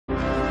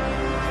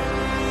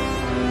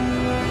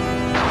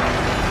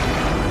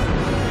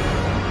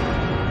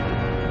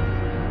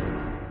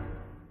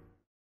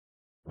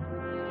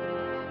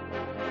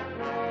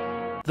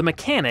The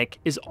mechanic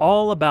is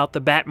all about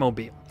the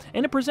Batmobile,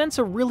 and it presents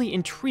a really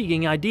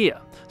intriguing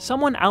idea.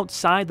 Someone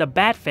outside the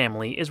Bat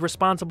family is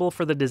responsible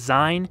for the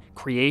design,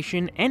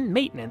 creation, and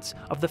maintenance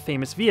of the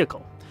famous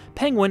vehicle.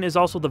 Penguin is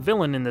also the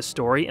villain in this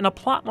story in a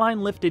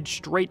plotline lifted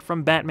straight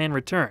from Batman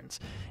Returns.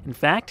 In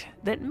fact,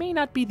 that may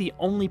not be the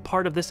only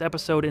part of this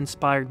episode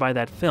inspired by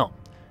that film.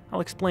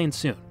 I'll explain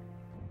soon.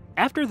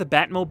 After the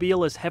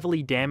Batmobile is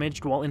heavily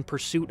damaged while in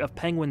pursuit of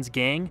Penguin's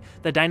gang,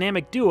 the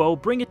dynamic duo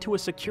bring it to a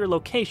secure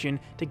location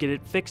to get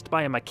it fixed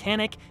by a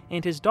mechanic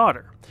and his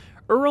daughter.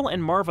 Earl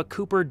and Marva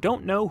Cooper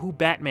don't know who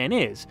Batman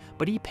is,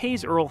 but he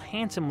pays Earl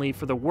handsomely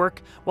for the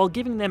work while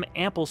giving them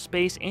ample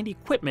space and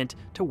equipment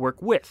to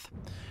work with.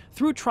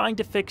 Through trying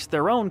to fix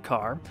their own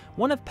car,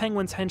 one of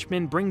Penguin's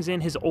henchmen brings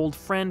in his old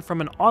friend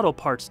from an auto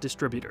parts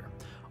distributor.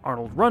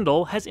 Arnold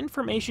Rundle has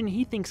information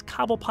he thinks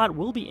Cobblepot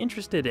will be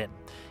interested in.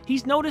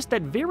 He's noticed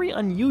that very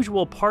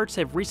unusual parts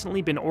have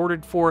recently been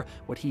ordered for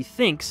what he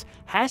thinks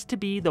has to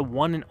be the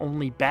one and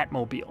only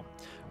Batmobile.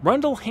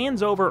 Rundle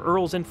hands over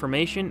Earl's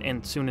information,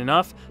 and soon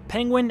enough,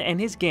 Penguin and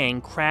his gang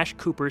crash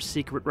Cooper's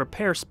secret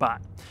repair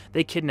spot.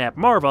 They kidnap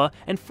Marva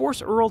and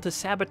force Earl to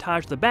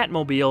sabotage the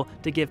Batmobile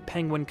to give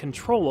Penguin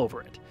control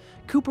over it.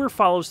 Cooper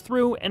follows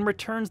through and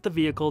returns the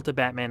vehicle to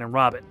Batman and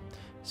Robin.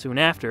 Soon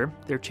after,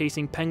 they're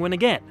chasing Penguin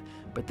again,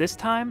 but this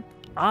time,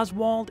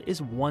 Oswald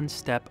is one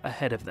step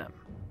ahead of them.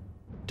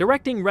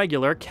 Directing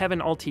regular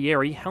Kevin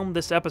Altieri helmed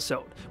this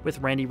episode, with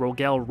Randy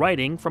Rogel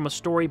writing from a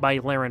story by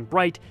Laren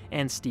Bright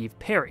and Steve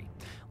Perry.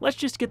 Let's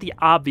just get the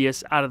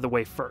obvious out of the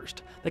way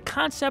first. The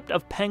concept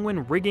of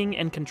Penguin rigging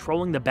and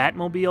controlling the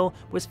Batmobile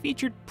was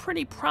featured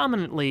pretty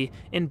prominently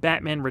in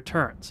Batman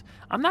Returns.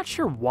 I'm not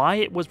sure why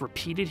it was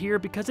repeated here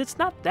because it's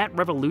not that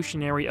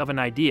revolutionary of an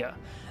idea.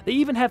 They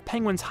even have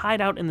Penguin's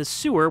hideout in the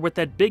sewer with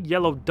that big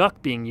yellow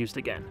duck being used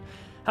again.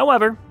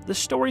 However, the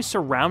story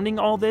surrounding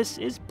all this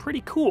is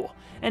pretty cool,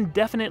 and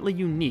definitely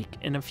unique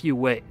in a few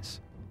ways.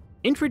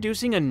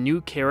 Introducing a new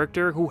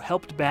character who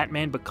helped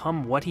Batman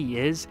become what he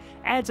is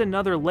adds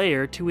another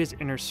layer to his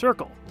inner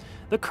circle.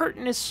 The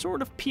curtain is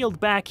sort of peeled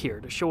back here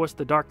to show us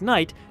the Dark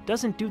Knight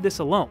doesn't do this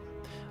alone.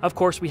 Of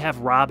course, we have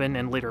Robin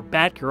and later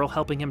Batgirl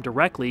helping him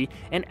directly,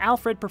 and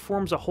Alfred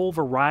performs a whole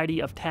variety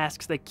of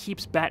tasks that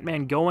keeps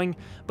Batman going,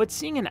 but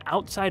seeing an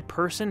outside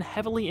person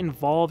heavily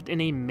involved in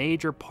a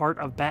major part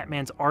of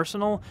Batman's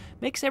arsenal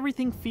makes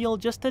everything feel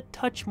just a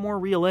touch more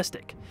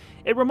realistic.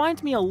 It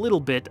reminds me a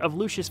little bit of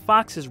Lucius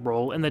Fox's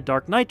role in the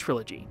Dark Knight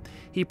trilogy.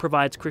 He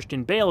provides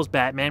Christian Bale's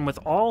Batman with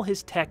all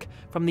his tech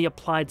from the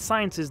Applied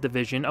Sciences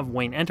division of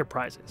Wayne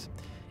Enterprises.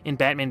 In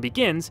Batman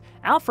Begins,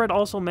 Alfred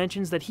also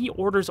mentions that he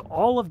orders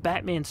all of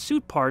Batman's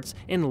suit parts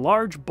in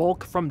large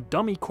bulk from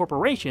dummy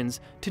corporations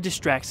to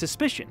distract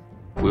suspicion.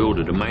 We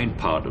ordered a main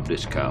part of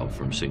this car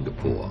from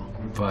Singapore.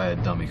 Via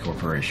dummy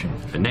corporation.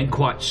 And then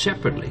quite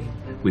separately,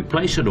 we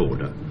place an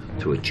order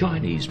to a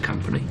Chinese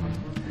company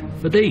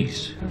for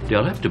these.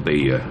 They'll have to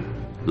be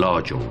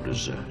large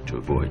orders to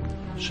avoid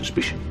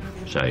suspicion.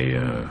 Say,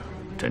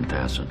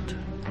 10,000.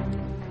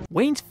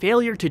 Wayne's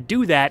failure to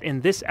do that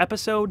in this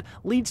episode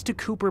leads to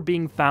Cooper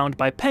being found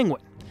by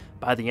Penguin.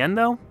 By the end,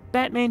 though,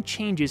 Batman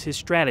changes his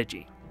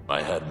strategy.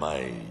 I had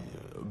my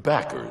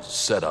backers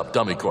set up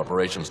dummy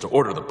corporations to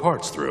order the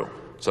parts through,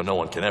 so no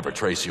one can ever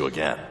trace you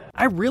again.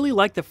 I really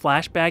like the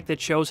flashback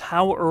that shows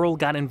how Earl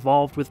got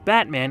involved with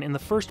Batman in the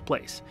first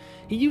place.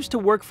 He used to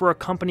work for a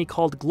company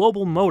called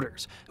Global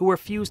Motors, who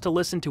refused to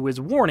listen to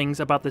his warnings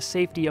about the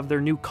safety of their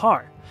new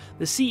car.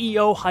 The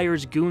CEO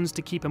hires goons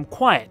to keep him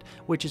quiet,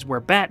 which is where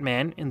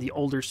Batman, in the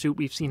older suit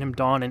we've seen him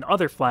don in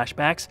other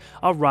flashbacks,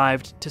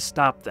 arrived to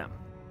stop them.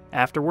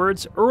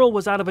 Afterwards, Earl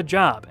was out of a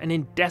job and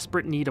in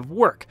desperate need of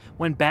work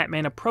when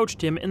Batman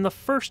approached him in the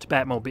first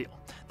Batmobile.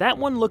 That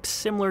one looks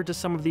similar to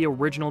some of the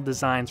original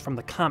designs from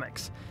the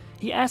comics.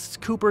 He asks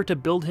Cooper to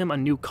build him a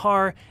new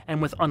car,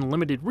 and with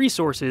unlimited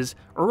resources,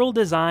 Earl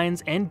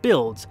designs and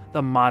builds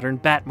the modern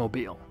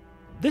Batmobile.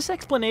 This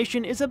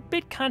explanation is a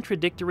bit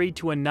contradictory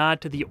to a nod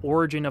to the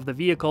origin of the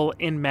vehicle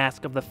in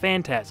Mask of the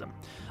Phantasm.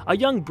 A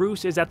young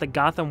Bruce is at the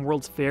Gotham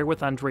World's Fair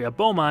with Andrea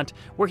Beaumont,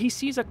 where he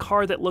sees a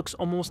car that looks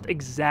almost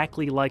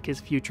exactly like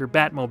his future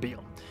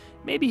Batmobile.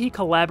 Maybe he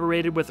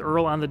collaborated with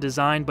Earl on the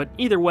design, but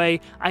either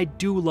way, I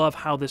do love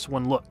how this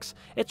one looks.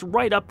 It's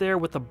right up there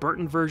with the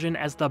Burton version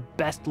as the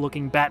best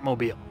looking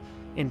Batmobile.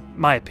 In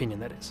my opinion,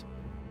 that is.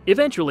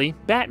 Eventually,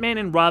 Batman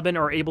and Robin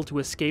are able to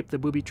escape the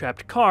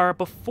booby-trapped car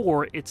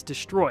before it's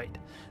destroyed.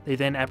 They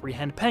then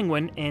apprehend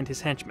Penguin and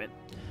his henchmen.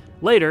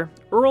 Later,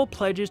 Earl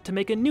pledges to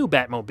make a new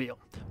Batmobile,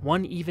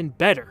 one even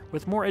better,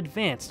 with more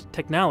advanced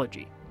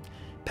technology.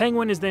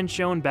 Penguin is then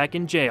shown back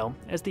in jail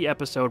as the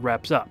episode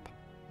wraps up.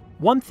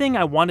 One thing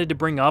I wanted to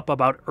bring up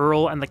about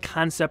Earl and the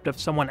concept of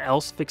someone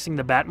else fixing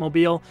the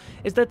Batmobile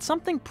is that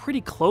something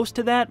pretty close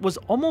to that was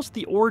almost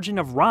the origin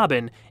of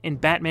Robin in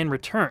Batman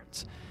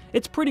Returns.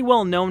 It's pretty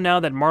well known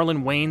now that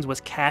Marlon Wayans was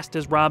cast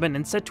as Robin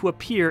and set to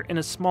appear in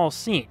a small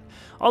scene,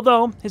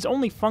 although his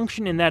only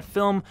function in that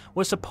film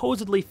was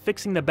supposedly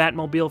fixing the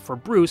Batmobile for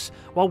Bruce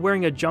while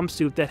wearing a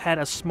jumpsuit that had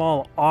a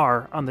small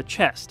R on the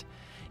chest.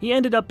 He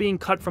ended up being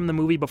cut from the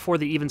movie before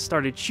they even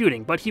started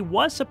shooting, but he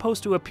was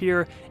supposed to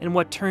appear in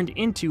what turned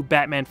into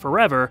Batman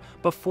Forever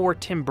before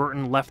Tim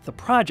Burton left the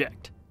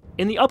project.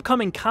 In the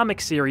upcoming comic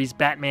series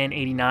Batman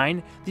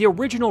 '89, the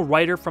original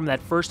writer from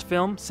that first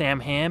film, Sam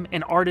Hamm,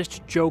 and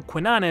artist Joe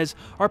Quinones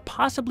are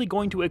possibly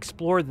going to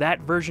explore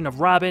that version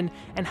of Robin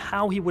and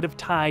how he would have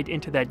tied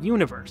into that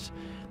universe.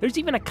 There's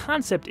even a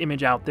concept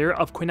image out there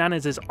of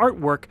Quinones'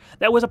 artwork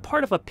that was a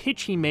part of a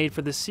pitch he made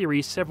for the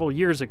series several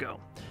years ago.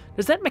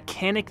 Does that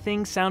mechanic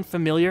thing sound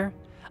familiar?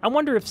 I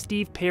wonder if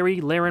Steve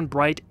Perry, Laren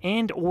Bright,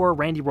 and/or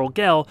Randy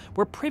Rogel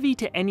were privy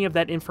to any of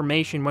that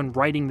information when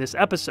writing this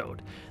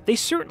episode. They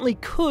certainly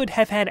could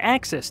have had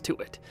access to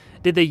it.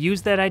 Did they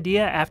use that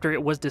idea after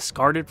it was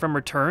discarded from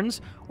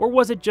returns, or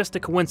was it just a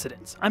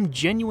coincidence? I'm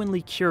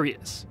genuinely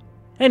curious.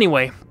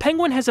 Anyway,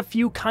 Penguin has a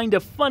few kind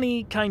of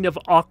funny, kind of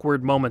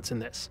awkward moments in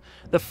this.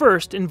 The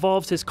first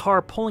involves his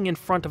car pulling in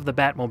front of the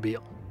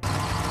Batmobile.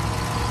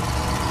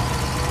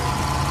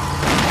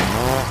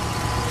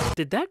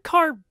 Did that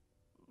car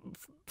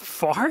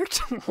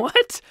fart?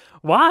 What?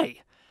 Why?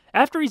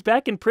 After he's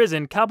back in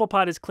prison,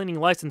 Cobblepot is cleaning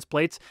license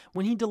plates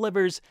when he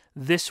delivers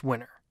this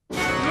winner.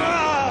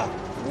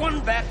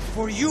 One bat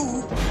for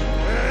you.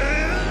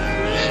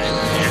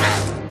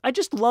 I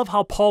just love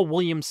how Paul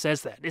Williams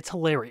says that. It's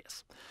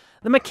hilarious.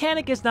 The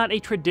mechanic is not a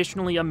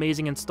traditionally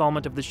amazing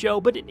installment of the show,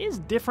 but it is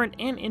different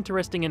and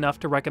interesting enough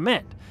to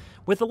recommend.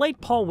 With the late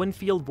Paul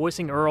Winfield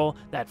voicing Earl,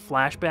 that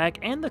flashback,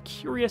 and the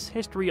curious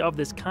history of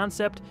this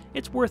concept,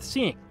 it's worth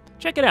seeing.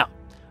 Check it out.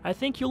 I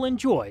think you'll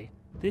enjoy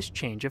this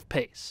change of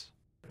pace.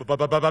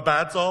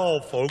 That's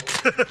all,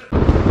 folks.